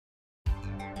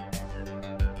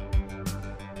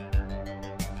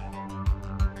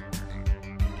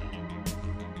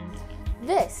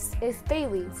This is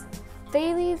Thales.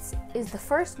 Thales is the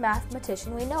first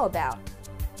mathematician we know about.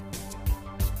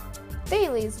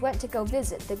 Thales went to go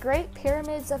visit the Great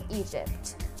Pyramids of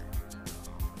Egypt.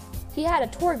 He had a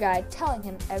tour guide telling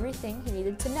him everything he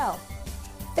needed to know.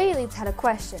 Thales had a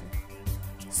question.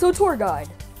 So tour guide,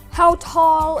 how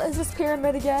tall is this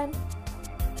pyramid again?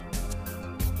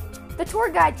 The tour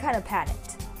guide kind of panicked.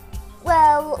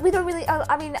 Well, we don't really,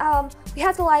 we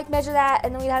have to measure that,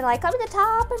 and then we had to come to the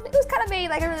top, and it was kind of made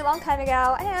a really long time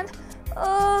ago, and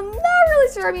not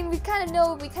really sure. We kind of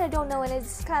don't know, and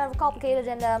it's kind of complicated,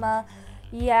 and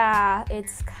yeah,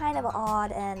 it's kind of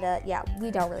odd, and yeah, we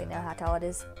don't really know how tall it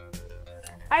is.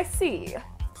 I see,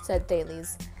 said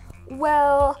Thales.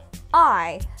 Well,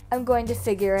 I am going to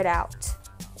figure it out.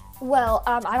 Well,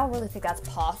 I don't really think that's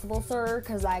possible, sir,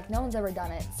 because no one's ever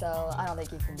done it, so I don't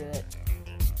think you can do it.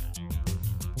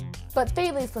 But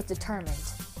Thales was determined,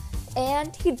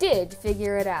 and he did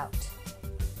figure it out.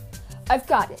 I've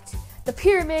got it. The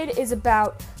pyramid is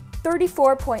about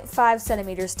 34.5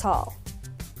 centimeters tall.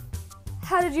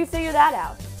 How did you figure that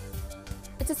out?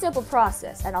 It's a simple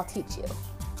process, and I'll teach you.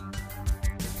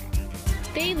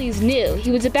 Thales knew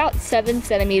he was about 7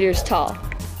 centimeters tall.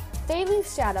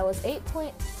 Thales' shadow was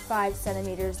 8.5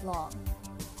 centimeters long.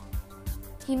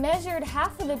 He measured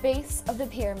half of the base of the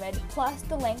pyramid plus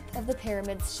the length of the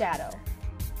pyramid's shadow.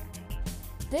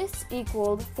 This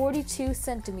equaled 42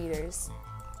 centimeters.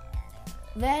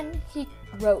 Then he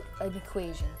wrote an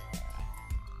equation.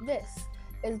 This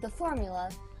is the formula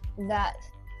that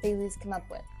Thales came up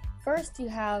with. First, you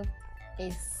have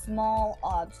a small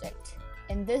object.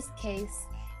 In this case,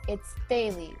 it's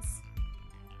Thales.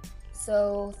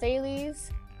 So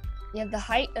Thales, you have the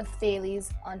height of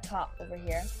Thales on top over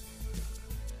here.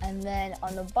 And then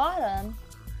on the bottom,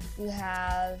 you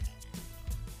have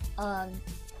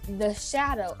the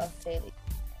shadow of Thales.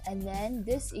 And then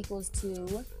this equals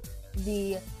to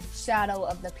the shadow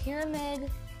of the pyramid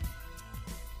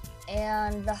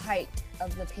and the height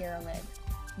of the pyramid.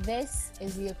 This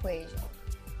is the equation.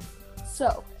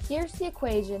 So here's the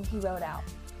equation he wrote out.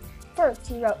 First,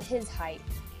 he wrote his height,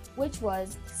 which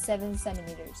was 7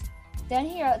 centimeters. Then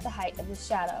he wrote the height of the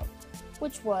shadow,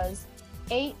 which was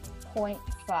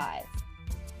 8.5.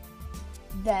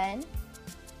 Then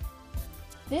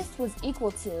this was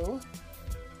equal to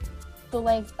the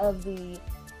length of the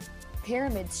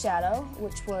pyramid's shadow,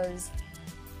 which was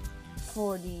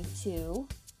 42,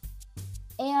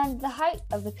 and the height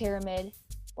of the pyramid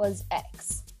was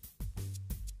x.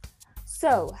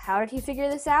 So how did he figure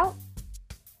this out?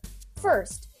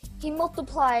 First, he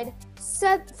multiplied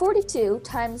 42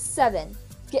 times 7 to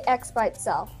get x by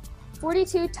itself.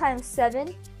 42 times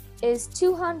 7 is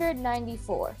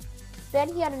 294. Then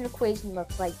he had an equation that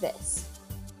looked like this.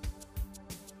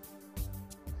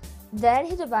 Then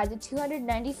he divided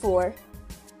 294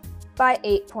 by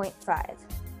 8.5,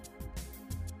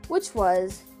 which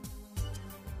was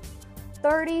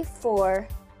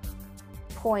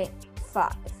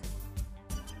 34.5.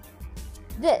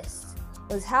 This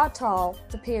was how tall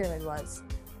the pyramid was.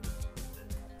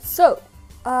 So,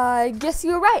 I guess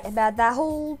you were right about that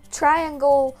whole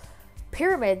triangle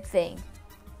pyramid thing.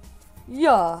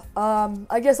 Yeah,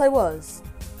 I guess I was.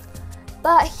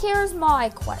 But here's my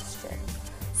question.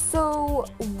 So,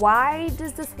 why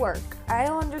does this work? I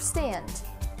don't understand.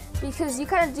 Because you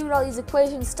kind of do all these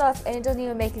equation stuff and it doesn't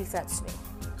even make any sense to me.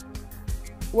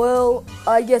 Well,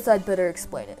 I guess I'd better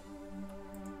explain it.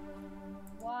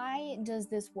 Why does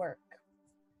this work?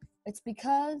 It's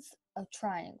because of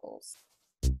triangles.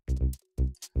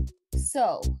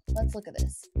 So, let's look at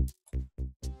this.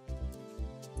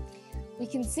 We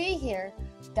can see here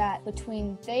that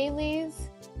between Thales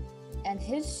and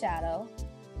his shadow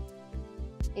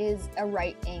is a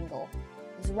right angle.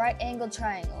 It's a right angle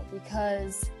triangle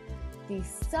because the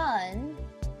sun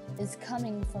is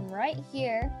coming from right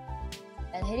here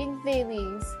and hitting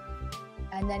Thales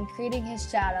and then creating his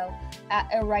shadow at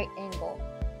a right angle.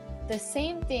 The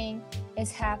same thing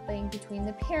is happening between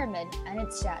the pyramid and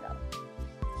its shadow.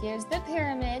 Here's the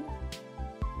pyramid,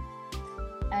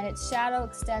 and its shadow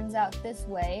extends out this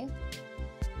way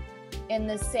in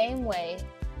the same way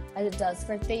as it does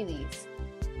for Thales,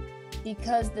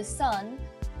 because the sun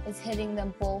is hitting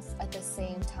them both at the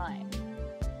same time.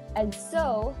 And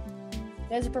so,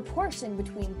 there's a proportion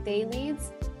between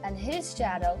Thales and his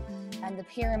shadow and the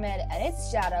pyramid and its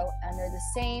shadow, and they're the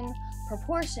same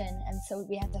proportion, and so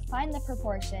we have to find the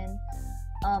proportion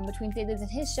between Thales and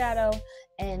his shadow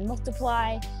and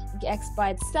multiply x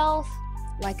by itself,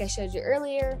 like I showed you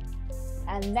earlier,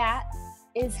 and that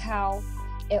is how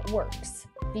it works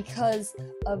because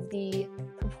of the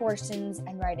proportions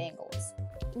and right angles.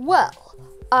 Well,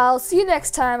 I'll see you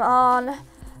next time on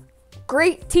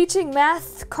Great Teaching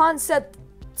Math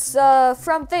Concepts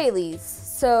from Thales.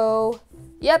 So,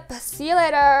 yep, see you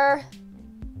later.